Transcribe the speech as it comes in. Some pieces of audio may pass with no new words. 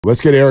Let's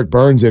get Eric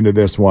Byrnes into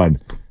this one.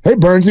 Hey,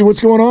 Byrnesy,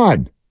 what's going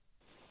on?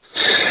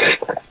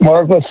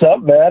 Mark, what's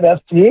up, man?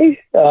 FP?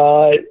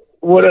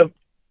 What a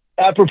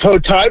apropos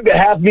time to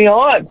have me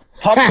on.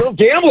 Talk about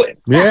gambling.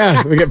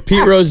 Yeah, we got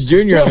Pete Rose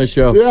Jr. on the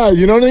show. Yeah,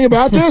 you know anything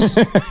about this?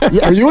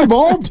 Are you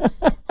involved?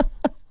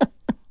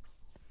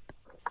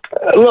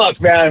 Look,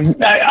 man,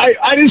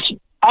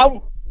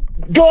 I've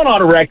gone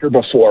on a record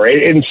before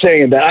in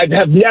saying that I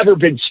have never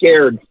been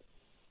scared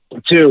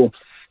to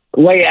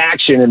lay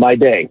action in my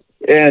day.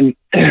 And,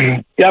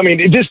 I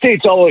mean, it just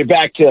dates all the way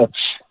back to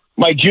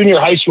my junior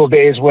high school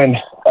days when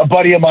a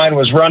buddy of mine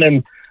was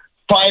running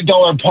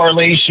 $5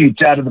 parlay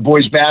shoots out of the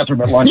boys'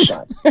 bathroom at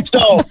lunchtime.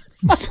 So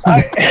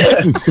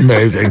it's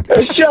amazing.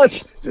 It's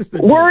just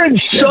we're in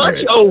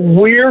such a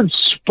weird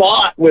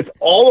spot with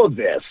all of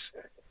this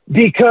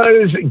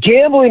because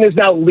gambling is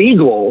now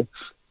legal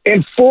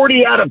in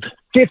 40 out of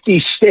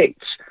 50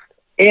 states.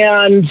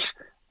 And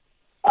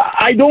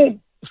I don't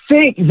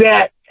think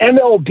that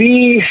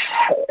MLB,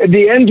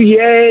 the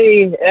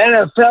NBA,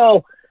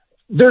 NFL,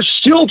 they're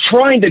still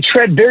trying to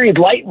tread very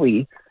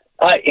lightly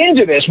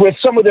into this with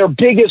some of their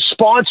biggest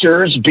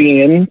sponsors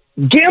being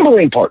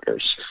gambling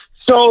partners.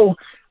 So,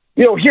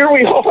 you know, here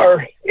we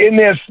are in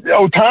this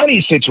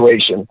Ohtani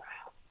situation.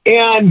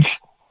 And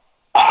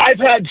I've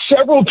had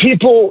several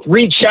people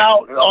reach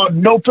out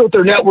on No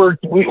Filter Network.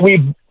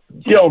 We've,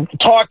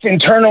 talked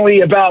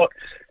internally about,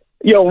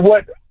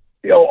 what,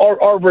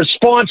 our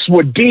response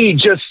would be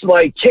just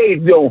like, hey,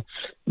 you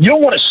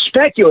don't want to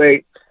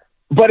speculate.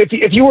 But if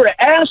you were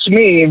to ask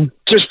me,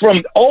 just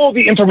from all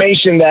the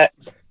information that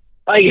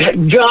I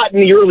got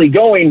in the early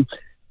going,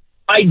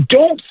 I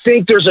don't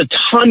think there's a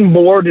ton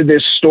more to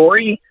this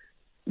story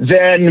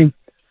than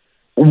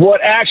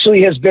what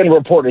actually has been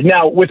reported.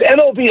 Now, with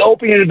MLB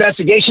opening an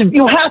investigation,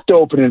 you have to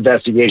open an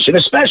investigation,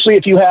 especially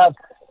if you have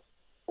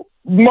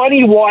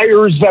money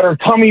wires that are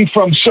coming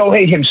from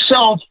Shohei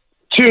himself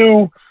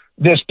to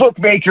this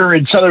bookmaker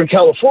in Southern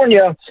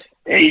California.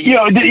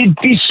 It'd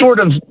be sort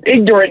of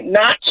ignorant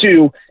not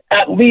to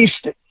at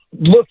least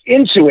look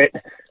into it.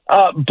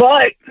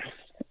 But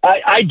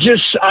I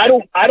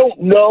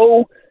don't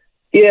know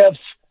if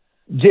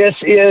this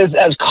is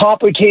as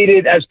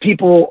complicated as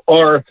people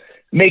are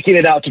making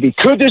it out to be.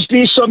 Could this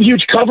be some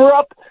huge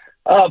cover-up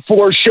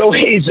for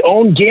Shohei's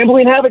own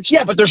gambling habits?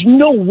 Yeah, but there's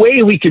no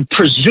way we could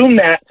presume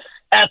that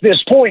at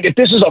this point. If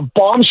this is a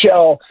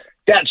bombshell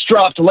that's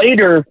dropped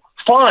later,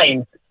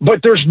 fine.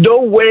 But there's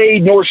no way,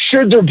 nor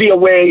should there be a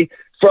way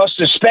for us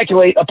to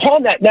speculate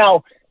upon that.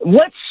 Now,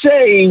 let's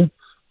say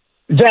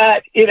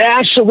that it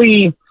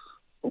actually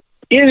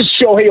is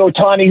Shohei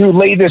Ohtani who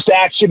laid this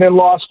action and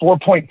lost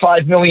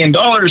 $4.5 million.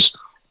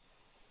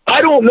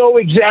 I don't know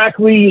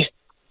exactly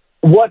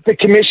what the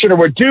commissioner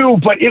would do,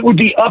 but it would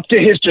be up to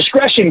his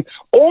discretion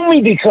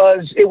only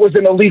because it was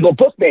an illegal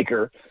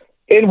bookmaker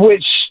in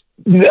which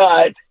who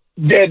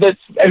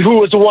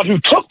was the one who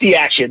took the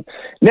action.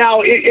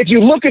 Now, if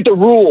you look at the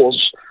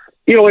rules,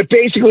 it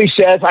basically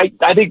says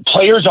I think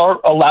players are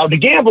allowed to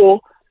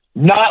gamble,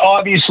 not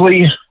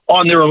obviously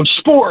on their own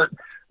sport,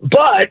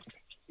 but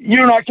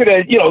you're not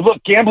going to,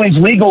 look, gambling's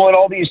legal in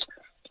all these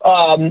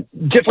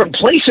different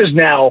places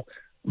now.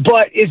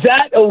 But is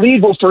that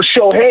illegal for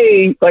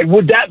Shohei? Like,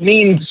 would that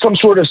mean some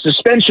sort of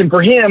suspension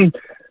for him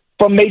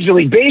from Major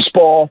League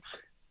Baseball?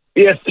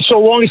 If so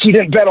long as he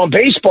didn't bet on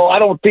baseball, I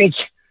don't think,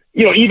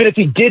 even if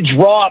he did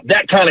drop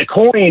that kind of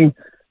coin,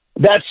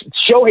 that's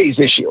Shohei's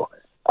issue.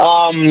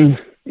 I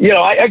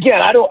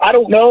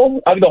don't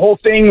know. I mean, the whole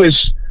thing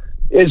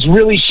is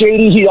really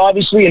shady. He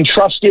obviously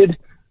entrusted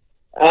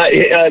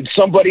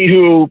somebody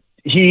who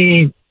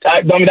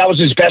that was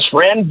his best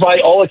friend by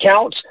all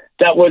accounts.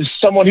 That was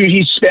someone who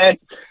he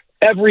spent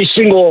every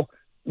single,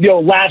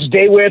 last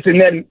day with. And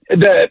then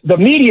the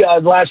media,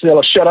 lastly,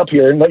 I'll shut up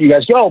here and let you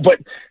guys go. But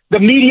the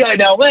media in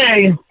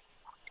LA,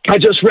 I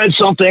just read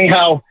something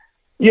how,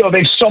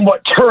 they've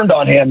somewhat turned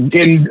on him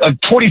in a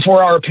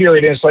 24-hour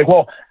period. And it's like,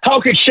 well,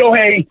 how could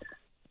Shohei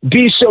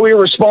be so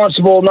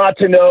irresponsible not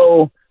to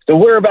know the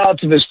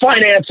whereabouts of his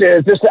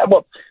finances, this, that?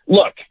 Well,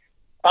 look,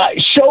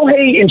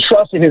 Shohei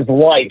entrusted his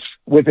life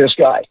with this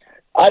guy.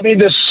 I mean,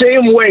 the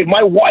same way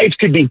my wife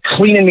could be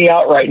cleaning me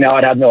out right now,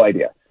 I'd have no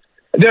idea.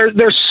 There's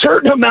a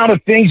certain amount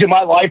of things in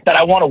my life that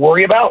I want to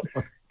worry about.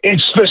 In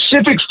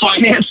specific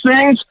finance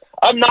things,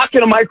 I'm not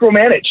going to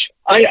micromanage.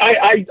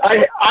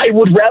 I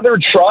would rather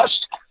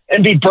trust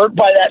and be burnt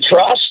by that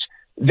trust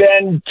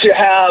than to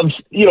have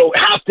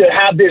to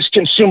have this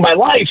consume my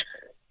life.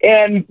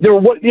 And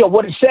what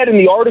it said in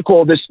the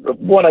article, this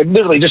one I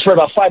literally just read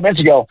about 5 minutes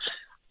ago,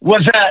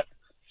 was that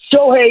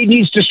Shohei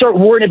needs to start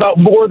worrying about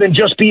more than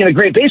just being a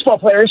great baseball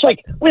player. It's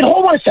like, wait,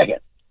 hold on a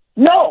second.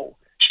 No,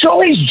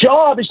 Shohei's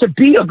job is to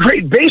be a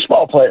great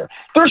baseball player.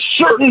 There's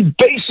certain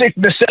basic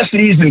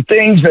necessities and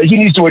things that he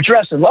needs to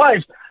address in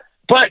life.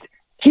 But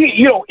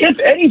he, if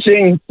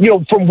anything,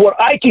 from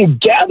what I can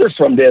gather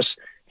from this,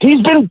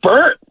 he's been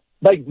burnt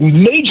like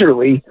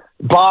majorly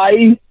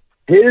by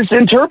his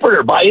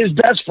interpreter, by his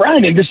best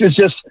friend. And this is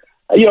just,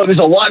 there's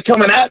a lot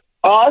coming at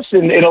us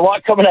and a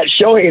lot coming at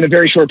Shohei in a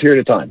very short period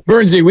of time.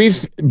 Byrnesy,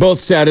 we've both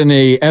sat in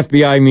the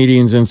FBI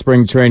meetings in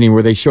spring training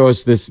where they show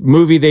us this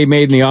movie they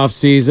made in the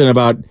offseason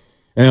about,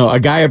 a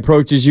guy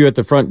approaches you at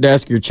the front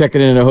desk, you're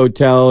checking in at a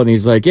hotel, and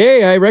he's like,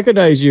 hey, I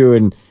recognize you,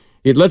 and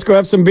let's go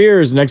have some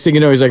beers. Next thing you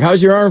know, he's like,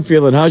 how's your arm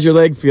feeling? How's your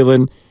leg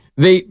feeling?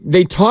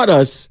 They taught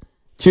us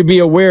to be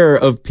aware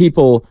of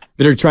people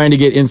that are trying to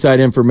get inside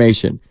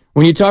information.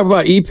 When you talk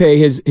about Ipe,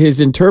 his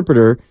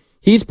interpreter,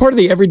 he's part of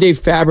the everyday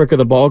fabric of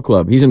the ball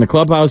club. He's in the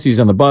clubhouse, he's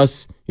on the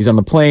bus, he's on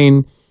the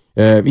plane,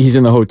 he's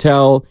in the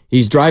hotel,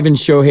 he's driving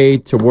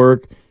Shohei to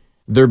work.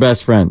 They're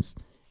best friends.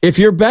 If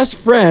your best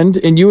friend,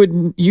 and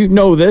you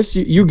know this,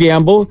 you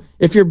gamble,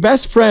 if your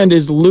best friend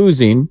is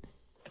losing,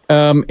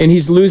 and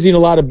he's losing a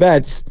lot of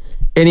bets,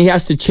 and he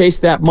has to chase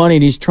that money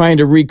and he's trying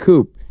to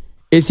recoup,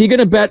 is he going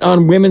to bet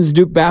on women's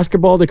Duke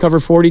basketball to cover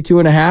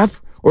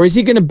 42.5? Or is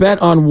he going to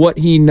bet on what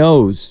he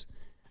knows?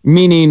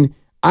 Meaning,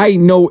 I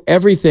know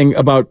everything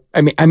about,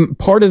 I'm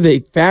part of the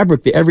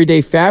fabric, the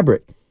everyday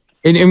fabric.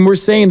 And we're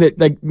saying that,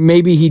 like,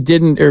 maybe he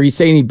didn't, or he's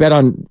saying he bet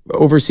on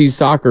overseas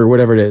soccer or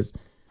whatever it is.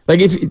 Like,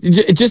 if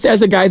just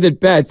as a guy that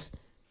bets,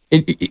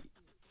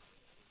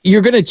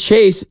 you're going to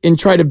chase and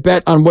try to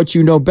bet on what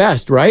you know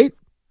best, right?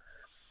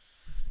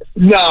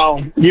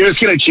 No, you're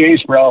just going to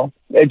chase, bro.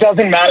 It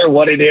doesn't matter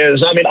what it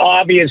is.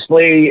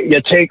 Obviously,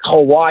 you take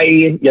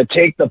Hawaii, you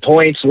take the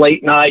points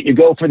late night, you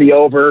go for the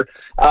over.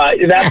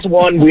 That's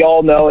one we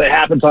all know. It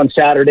happens on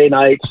Saturday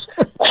nights,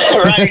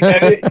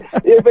 right?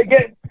 You've been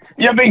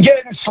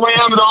getting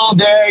slammed all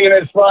day, and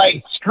it's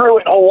like, screw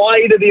it,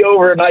 Hawaii to the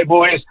over tonight,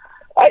 boys.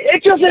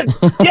 It doesn't.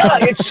 Yeah,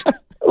 it's.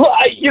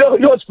 You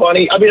know what's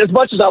funny? As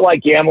much as I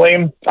like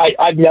gambling,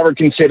 I've never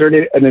considered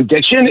it an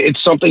addiction.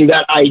 It's something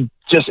that I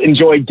just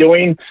enjoy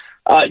doing.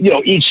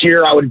 Each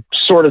year I would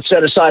sort of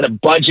set aside a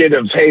budget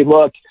of, hey,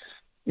 look,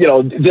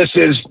 this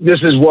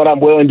is what I'm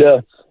willing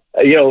to,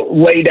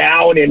 lay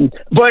down.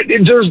 But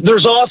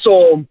there's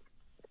also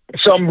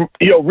some,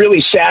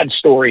 really sad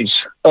stories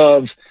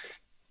of,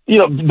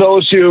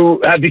 those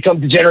who have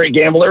become degenerate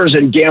gamblers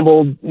and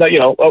gambled,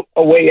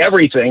 away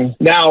everything.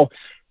 Now,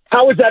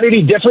 how is that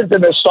any different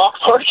than the stock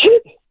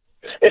market?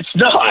 It's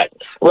not,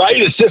 right?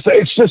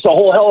 It's just a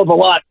whole hell of a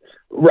lot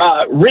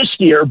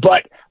riskier.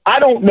 But I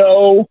don't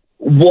know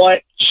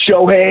what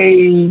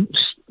Shohei's,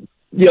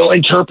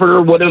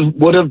 interpreter would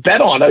have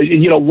bet on.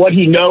 What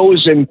he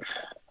knows, and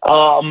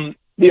in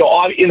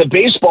the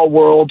baseball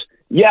world,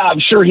 yeah,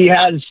 I'm sure he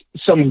has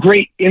some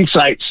great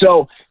insight.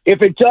 So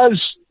if it does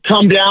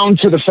come down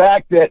to the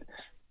fact that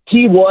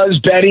he was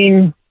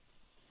betting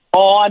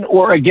on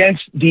or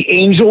against the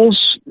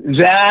Angels,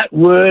 that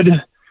would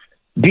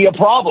be a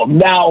problem.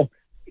 Now,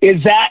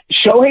 is that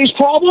Shohei's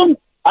problem?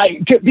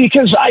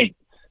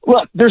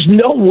 Look, there's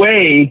no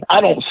way,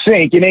 I don't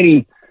think,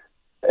 in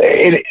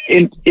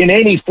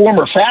any form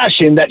or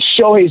fashion that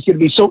Shohei is going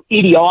to be so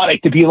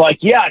idiotic to be like,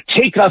 yeah,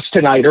 take us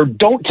tonight or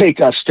don't take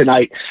us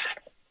tonight.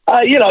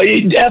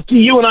 FP,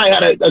 you and I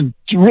had a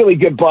really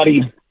good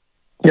buddy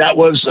that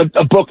was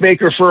a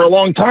bookmaker for a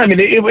long time,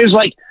 and it was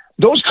like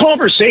those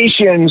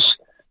conversations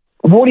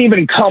wouldn't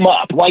even come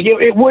up. Like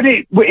it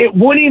wouldn't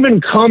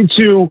even come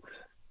to.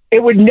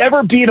 It would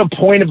never be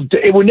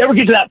it would never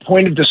get to that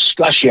point of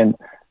discussion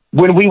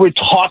when we would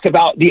talk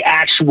about the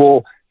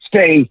actual,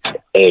 say,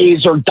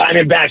 A's or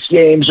Diamondbacks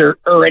games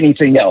or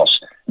anything else.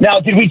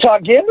 Now, did we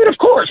talk gambling? Of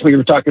course. We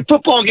were talking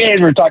football games.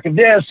 We were talking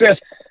this.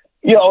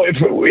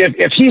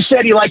 If he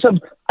said he likes them,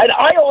 and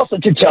I also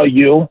could tell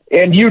you,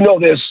 and you know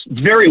this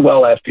very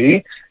well,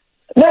 FP,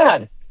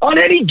 man,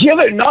 on any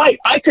given night,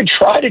 I could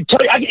try to tell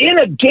you, in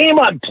a game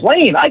I'm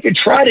playing, I could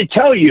try to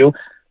tell you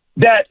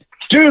that,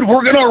 dude,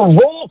 we're going to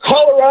roll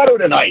Colorado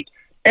tonight.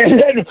 And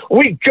then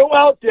we go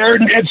out there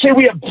and say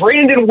we have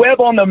Brandon Webb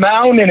on the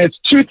mound, and it's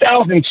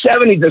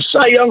 2007. He's the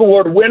Cy Young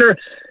Award winner,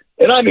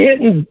 and I'm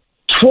hitting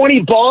 20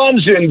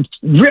 bombs and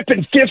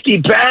ripping 50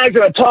 bags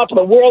at the top of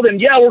the world,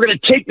 and yeah, we're going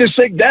to take this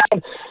thing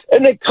down.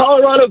 And then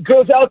Colorado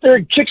goes out there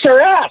and kicks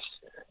our ass.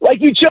 Like,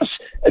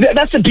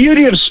 that's the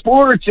beauty of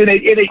sports, and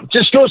it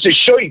just goes to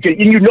show you, and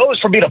you know this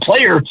from being a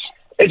player,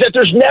 is that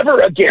there's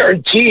never a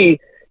guarantee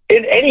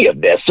in any of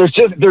this.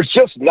 There's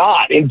just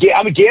not. And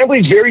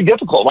gambling is very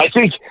difficult. I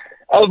think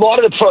a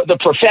lot of the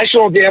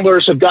professional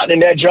gamblers have gotten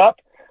an edge up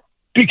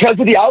because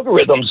of the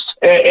algorithms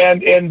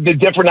and the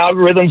different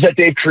algorithms that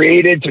they've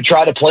created to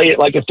try to play it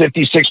like a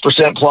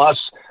 56% plus,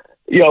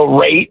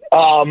 rate.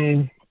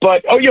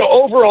 But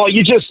overall,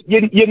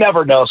 you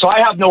never know. So I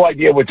have no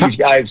idea what these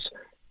guys,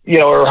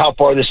 or how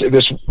far this has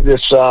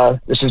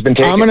been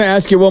taken. I'm going to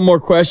ask you one more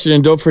question,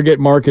 and don't forget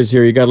Mark is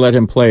here. You got to let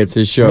him play. It's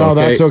his show. No,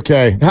 okay? That's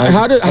okay.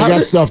 I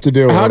got stuff to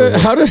do. How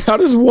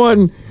does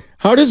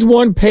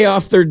one pay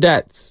off their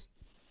debts?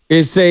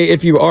 Is, say,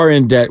 if you are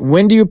in debt,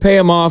 when do you pay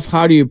them off?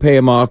 How do you pay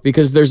them off?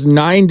 Because there's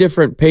 9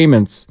 different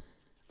payments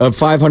of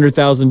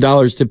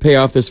 $500,000 to pay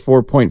off this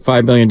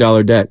 $4.5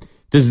 million debt.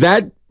 Does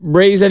that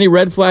raise any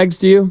red flags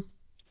to you?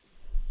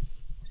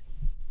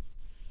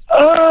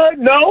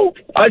 No.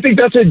 I think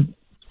that's a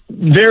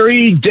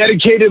very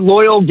dedicated,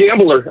 loyal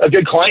gambler, a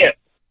good client,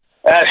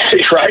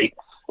 right?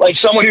 Like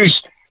someone who's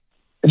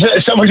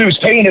someone who's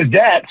paying his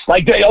debts.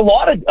 Like a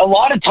lot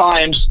of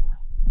times,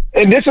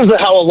 and this is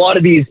how a lot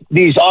of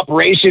these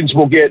operations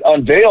will get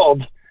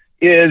unveiled,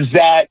 is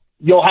that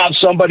you'll have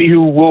somebody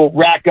who will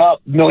rack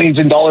up millions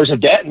of dollars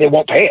of debt and they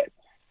won't pay it,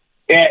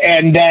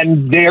 and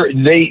then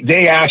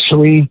they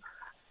actually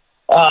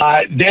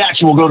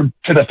will go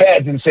to the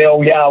feds and say,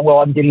 oh yeah, well,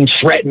 I'm getting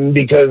threatened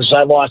because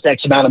I lost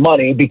X amount of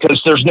money,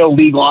 because there's no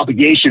legal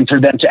obligation for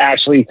them to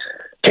actually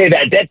pay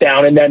that debt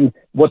down. And then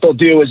what they'll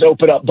do is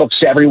open up books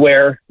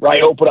everywhere,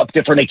 right? Open up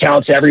different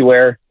accounts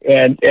everywhere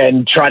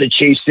and try to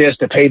chase this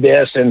to pay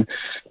this. And,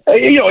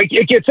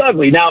 it gets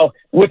ugly. Now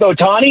with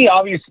Ohtani,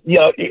 obviously,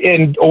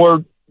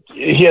 or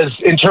his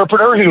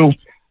interpreter, who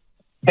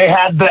they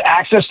had the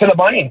access to the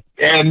money,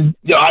 and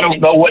I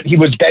don't know what he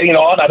was betting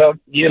on. I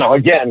don't,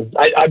 again,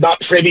 I'm not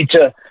privy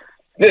to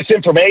this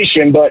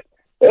information, but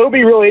it'll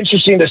be really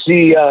interesting to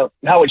see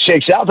how it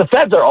shakes out. The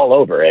feds are all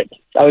over it.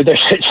 I mean, they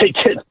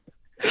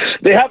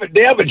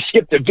haven't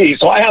skipped a beat.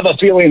 So I have a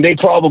feeling they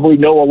probably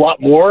know a lot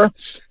more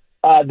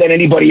than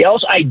anybody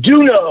else. I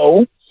do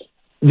know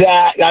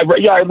that at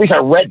least I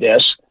read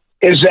this,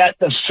 is that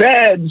the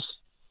feds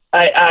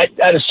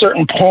at a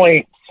certain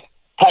point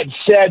had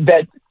said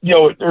that,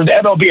 or the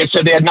MLB had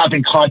said they had not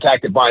been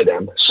contacted by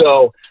them.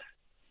 So,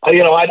 I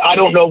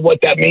don't know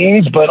what that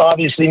means, but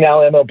obviously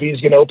now MLB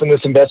is going to open this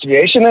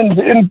investigation,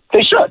 and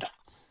they should.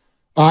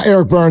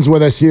 Eric Byrnes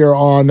with us here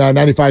on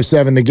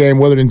 95.7 The Game.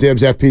 Willard and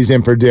Dibs, FP's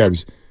in for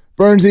Dibs.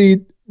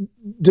 Byrnesy,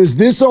 does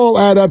this all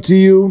add up to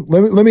you?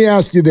 Let me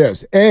ask you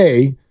this.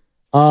 This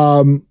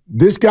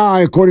guy,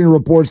 according to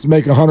reports, to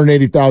make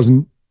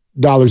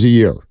 $180,000 a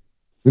year.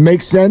 It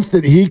makes sense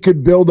that he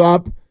could build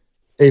up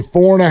a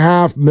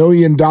 $4.5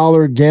 million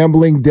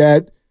gambling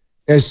debt,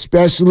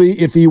 especially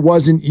if he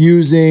wasn't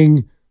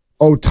using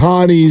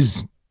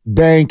Ohtani's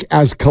bank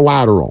as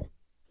collateral.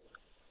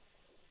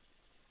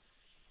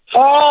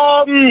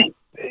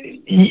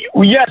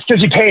 Yes,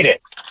 because he paid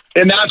it,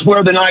 and that's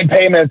where the 9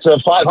 payments of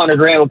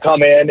 $500,000 will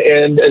come in.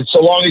 And so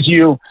long as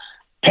you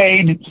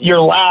paid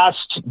your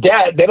last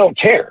debt, they don't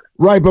care.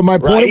 Right, but my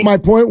point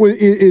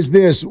is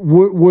this: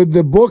 would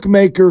the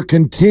bookmaker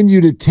continue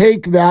to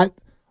take that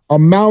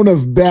amount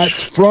of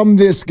bets from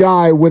this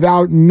guy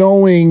without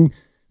knowing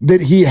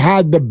that he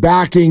had the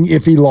backing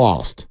if he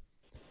lost?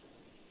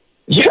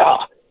 Yeah,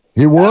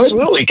 he would,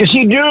 absolutely, because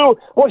he knew.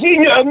 Well, he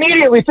knew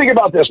immediately. Think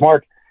about this,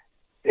 Mark.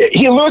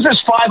 He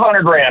loses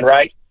 $500,000,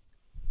 right?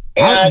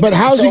 But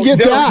how's he get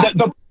that?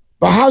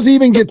 But how's he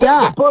even get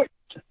that?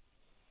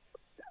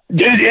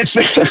 This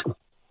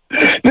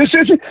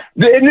is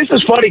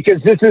funny,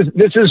 because this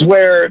is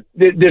where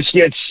this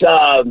gets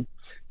a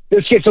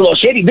little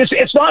shady.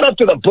 It's not up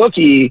to the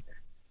bookie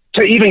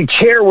to even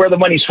care where the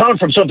money's coming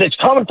from. So if it's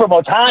coming from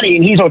Ohtani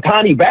and he's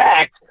Ohtani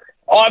backed,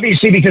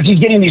 obviously, because he's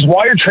getting these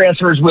wire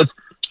transfers with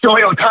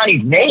Shohei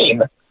Ohtani's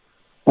name,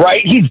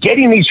 right? He's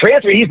getting these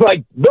transfers. He's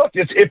like, look,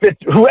 if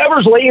it's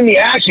whoever's laying the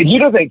action, he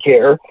doesn't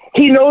care.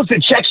 He knows the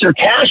checks are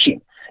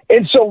cashing.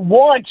 And so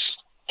once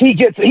he's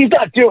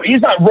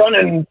not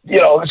running,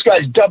 this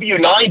guy's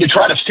W-9 to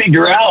try to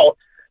figure out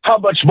how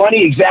much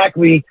money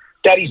exactly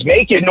that he's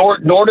making,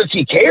 nor does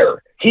he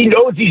care. He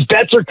knows these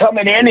bets are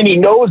coming in, and he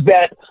knows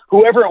that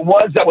whoever it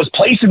was that was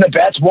placing the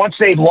bets, once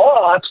they've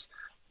lost,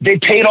 they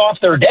paid off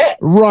their debt.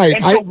 Right.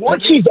 And so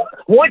once he's up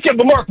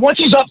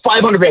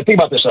 $500,000, think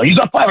about this though. He's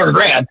up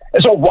 $500,000,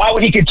 and so why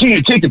would he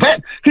continue to take the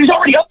bet? He's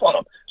already up on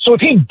them. So if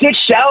he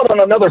dished out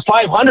on another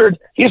 500,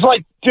 he's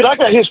like, dude, I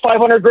got his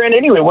 $500,000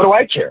 anyway. What do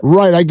I care?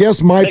 Right. I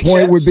guess my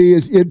point would be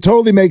is it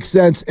totally makes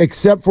sense,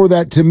 except for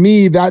that to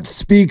me that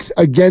speaks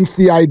against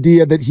the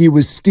idea that he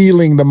was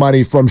stealing the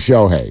money from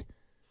Shohei.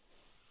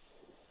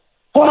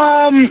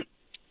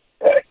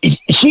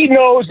 He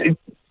knows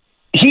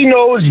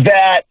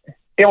that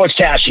it was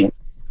cashing,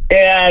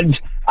 and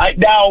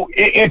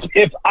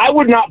if I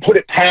would not put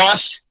it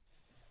past,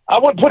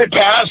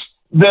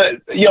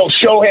 the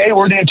Shohei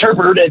or the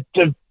interpreter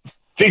to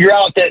figure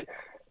out that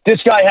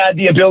this guy had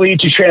the ability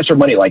to transfer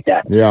money like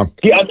that. Yeah,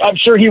 I'm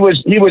sure he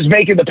was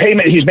making the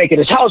payment. He's making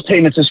his house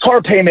payments, his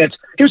car payments.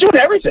 He was doing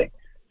everything,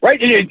 right?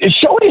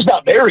 Shohei's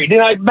not married,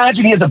 and I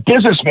imagine he has a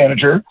business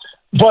manager.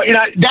 But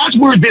that's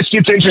where this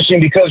gets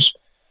interesting, because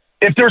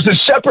if there's a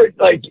separate,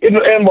 like in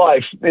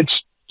life, it's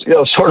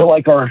sort of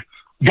like our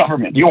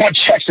government. You want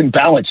checks and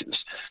balances.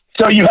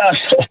 So you have,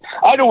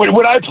 I know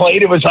when I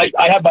played, it was like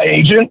I had my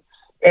agent,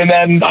 and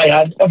then I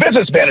had a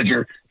business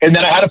manager, and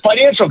then I had a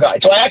financial guy.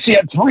 So I actually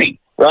had 3,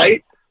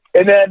 right?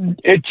 And then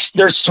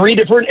there's 3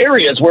 different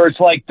areas where it's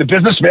like the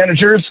business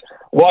manager's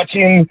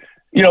watching,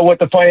 what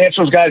the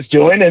financial guy's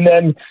doing, and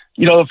then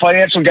the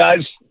financial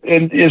guys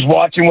is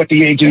watching what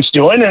the agent's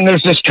doing, and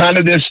there's this kind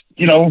of it's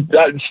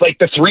like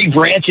the 3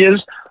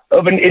 branches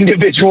of an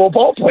individual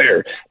ball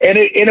player, and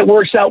it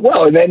works out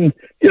well. And then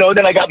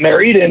then I got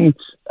married, and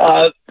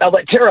I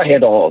let Tara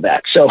handle all of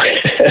that. So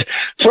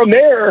from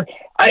there,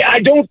 I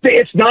don't think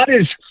it's not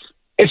as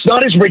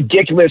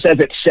ridiculous as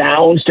it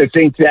sounds to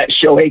think that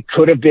Shohei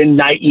could have been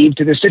naive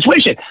to this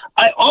situation.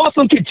 I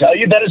also could tell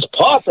you that it's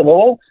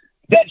possible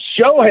that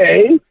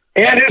Shohei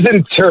and his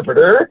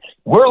interpreter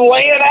were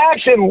laying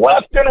action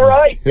left and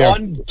right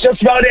on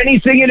just about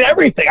anything and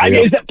everything. I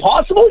mean, is that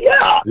possible?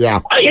 Yeah. Yeah.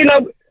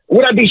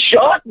 Would I be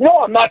shocked?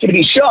 No, I'm not going to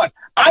be shocked.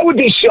 I would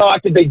be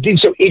shocked if they did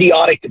so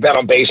idiotic to bet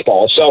on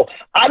baseball. So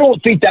I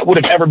don't think that would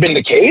have ever been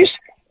the case.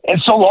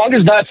 And so long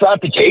as that's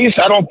not the case,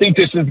 I don't think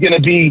this is going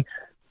to be,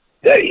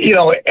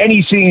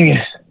 anything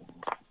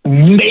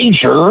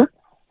major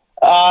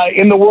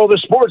in the world of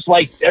sports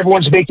like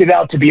everyone's making it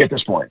out to be at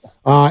this point.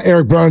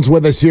 Eric Byrnes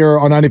with us here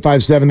on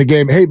 95.7 The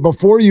Game. Hey,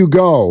 before you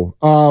go,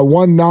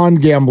 one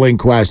non-gambling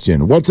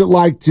question. What's it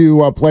like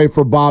to play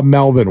for Bob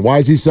Melvin? Why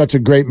is he such a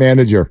great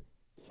manager?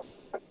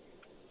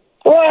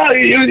 Well,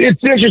 it's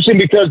interesting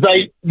because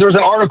there's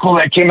an article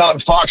that came out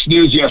in Fox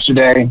News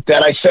yesterday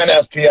that I sent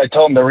FP. I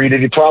told him to read it.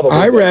 He probably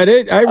I read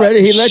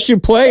it. He let you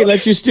play,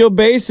 let you steal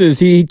bases.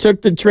 He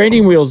took the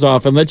training wheels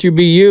off and let you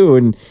be you.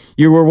 And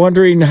you were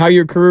wondering how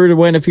your career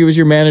went if he was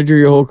your manager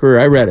your whole career.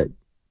 I read it.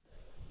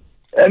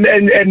 And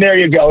there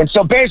you go. And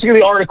so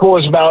basically the article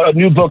is about a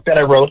new book that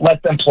I wrote,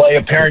 Let Them Play,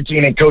 a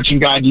parenting and coaching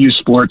guide to youth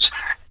sports.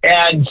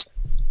 And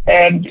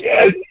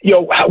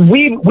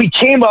we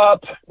came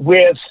up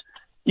with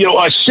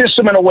a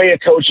system and a way of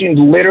coaching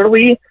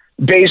literally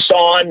based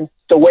on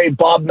the way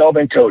Bob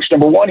Melvin coached.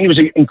 Number one, he was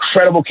an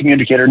incredible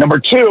communicator. Number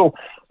two,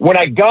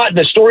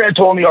 the story I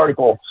told in the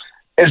article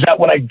is that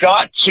when I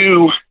got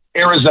to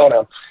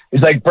Arizona,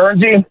 he's like,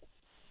 Bernsey,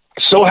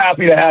 so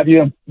happy to have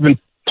you. It's been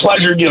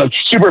pleasure,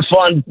 super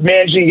fun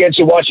managing against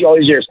you, watching all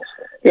these years.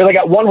 He goes, I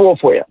got one rule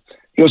for you.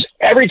 He goes,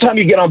 every time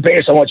you get on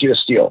base, I want you to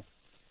steal.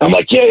 I'm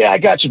like, yeah, I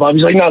got you, Bob.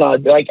 He's like, no,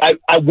 like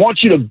I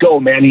want you to go,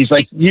 man. He's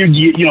like,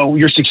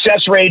 your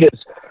success rate is,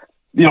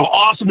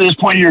 awesome to this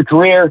point in your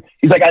career.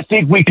 He's like, I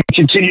think we can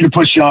continue to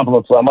push the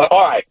envelope. I'm like,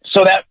 all right.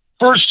 So that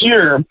first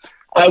year,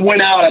 I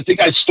went out. I think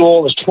I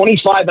stole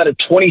 25 out of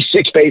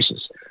 26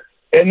 bases,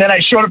 and then I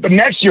showed up the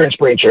next year in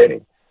spring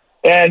training,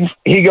 and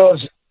he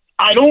goes,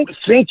 I don't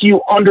think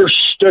you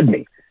understood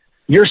me.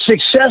 Your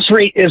success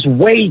rate is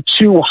way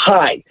too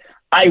high.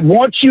 I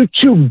want you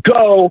to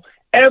go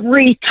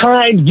every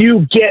time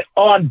you get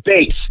on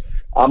base.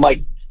 I'm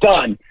like,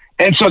 done.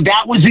 And so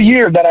that was the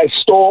year that I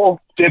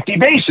stole 50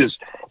 bases.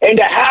 And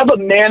to have a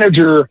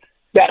manager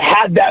that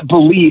had that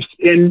belief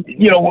in,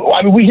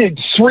 we hit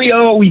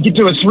 3-0, we get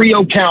to a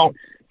 3-0 count,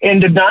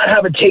 and to not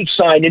have a take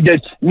sign and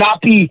to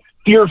not be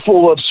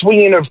fearful of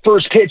swinging a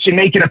first pitch and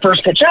making a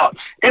first pitch out.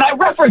 And I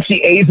reference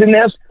the A's in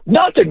this,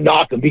 not to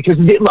knock them, because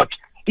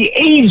the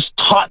A's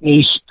taught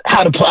me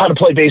how to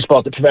play baseball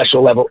at the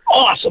professional level.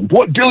 Awesome.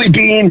 What Billy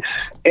Beane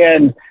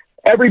and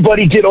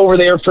everybody did over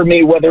there for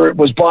me, whether it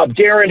was Bob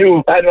Guerin,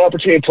 who had an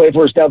opportunity to play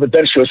for us, now the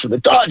bench coach for the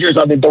Dodgers,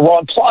 the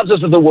Ron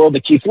Plazas of the world,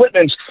 the Keith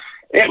Littmans.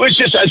 It was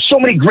just so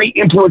many great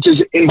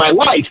influences in my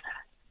life.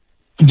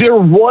 There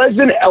was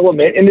an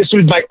element, and this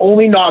was my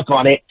only knock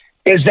on it,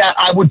 is that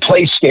I would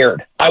play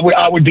scared. I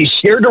would be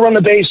scared to run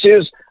the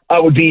bases. I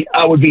would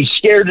be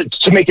scared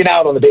to make it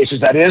out on the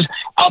bases, that is.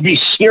 I'll be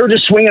scared to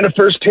swing on a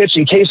first pitch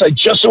in case I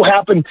just so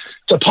happen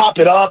to pop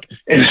it up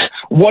and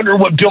wonder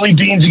what Billy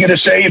Beane's going to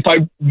say if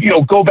I,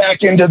 go back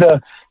into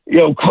the,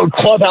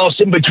 clubhouse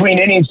in between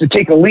innings to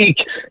take a leak.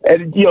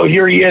 And,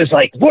 here he is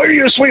like, what are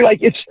you going to swing?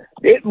 Like,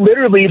 it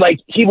literally, like,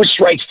 he would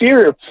strike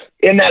fear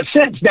in that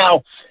sense.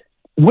 Now,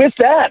 with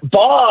that,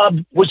 Bob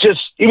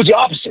he was the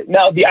opposite.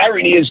 Now, the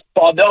irony is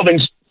Bob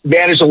Melvin's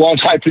managed a long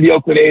time for the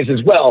Oakland A's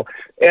as well.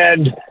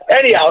 And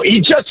anyhow, he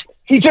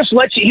just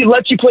lets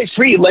you play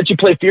free, let you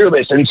play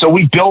fearless. And so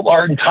we built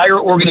our entire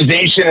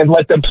organization and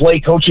let them play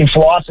coaching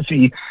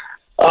philosophy.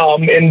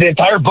 And the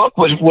entire book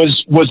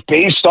was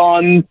based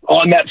on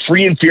that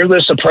free and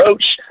fearless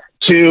approach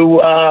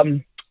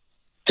to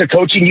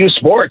coaching youth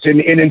sports. And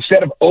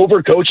instead of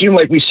over coaching,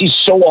 like we see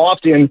so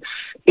often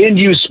in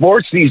youth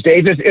sports these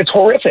days, it's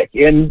horrific.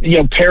 And,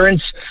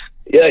 parents,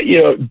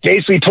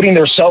 basically putting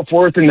their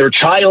self-worth in their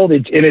child,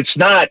 and it's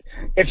not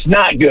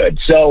good.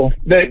 So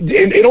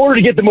in order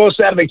to get the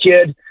most out of a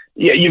kid,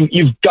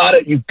 you've got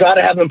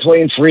to have them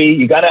playing free.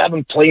 You got to have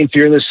them playing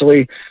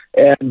fearlessly.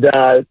 And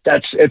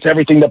it's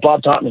everything that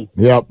Bob taught me.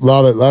 Yep.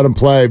 Love it. Let him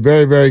play.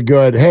 Very, very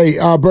good. Hey,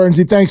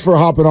 Byrnesy, thanks for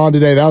hopping on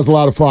today. That was a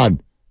lot of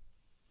fun.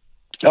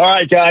 All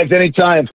right, guys. Anytime.